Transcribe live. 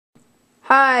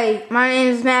Hi, my name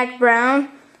is Mac Brown,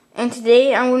 and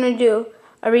today I'm going to do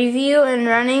a review and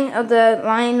running of the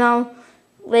Lionel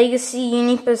Legacy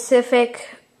Union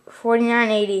Pacific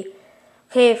 4980.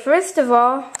 Okay, first of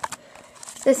all,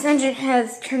 this engine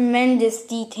has tremendous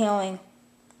detailing.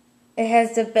 It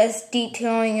has the best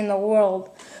detailing in the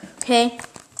world. Okay,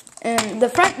 and the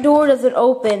front door doesn't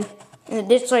open, and the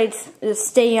ditch lights just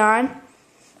stay on,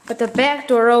 but the back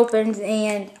door opens,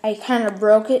 and I kind of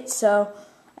broke it, so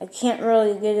I can't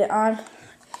really get it on.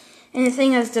 And the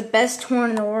thing has the best horn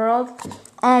in the world.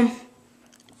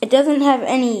 It doesn't have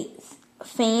any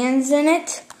fans in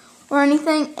it or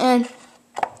anything, and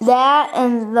that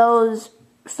and those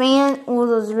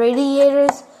those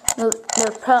radiators, they're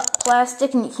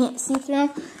plastic and you can't see through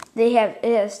them. It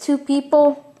has two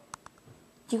people.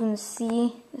 You can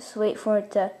see. Just wait for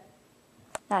it to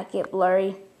not get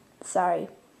blurry. Sorry.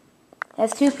 It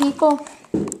has two people.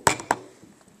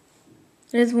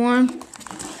 There's one.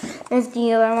 There's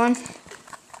the other one.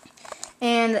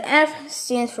 And the F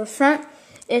stands for front.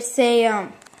 It's a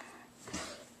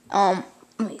let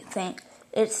me think.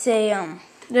 It's a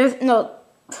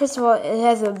first of all, it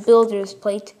has a builder's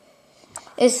plate.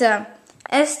 It's a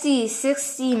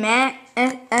SD60 Mac.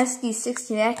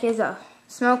 SD60 Mac is a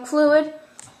smoke fluid,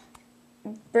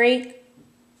 brake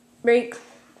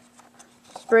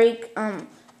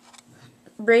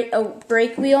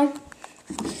wheel.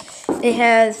 It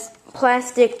has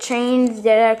plastic chains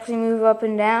that actually move up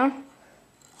and down.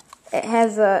 It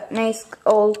has a nice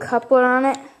old coupler on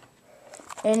it,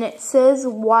 and it says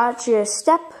 "Watch your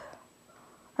step"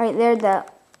 right there.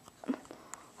 That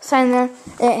sign there.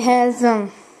 It has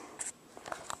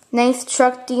nice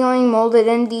truck dealing, molded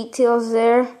in details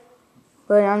there,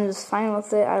 but I'm just fine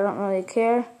with it. I don't really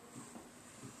care.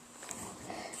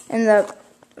 And the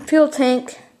fuel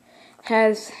tank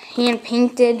has hand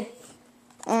painted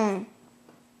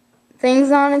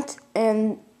things on it,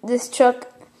 and this truck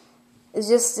is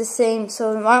just the same.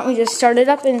 So why don't we just start it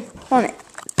up and run it?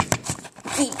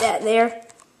 Keep that there.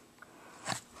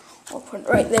 We'll put it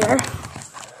right there.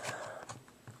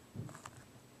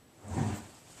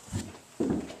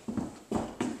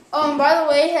 By the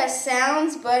way, it has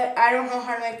sounds, but I don't know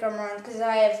how to make them run because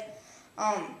I have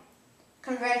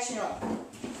conventional.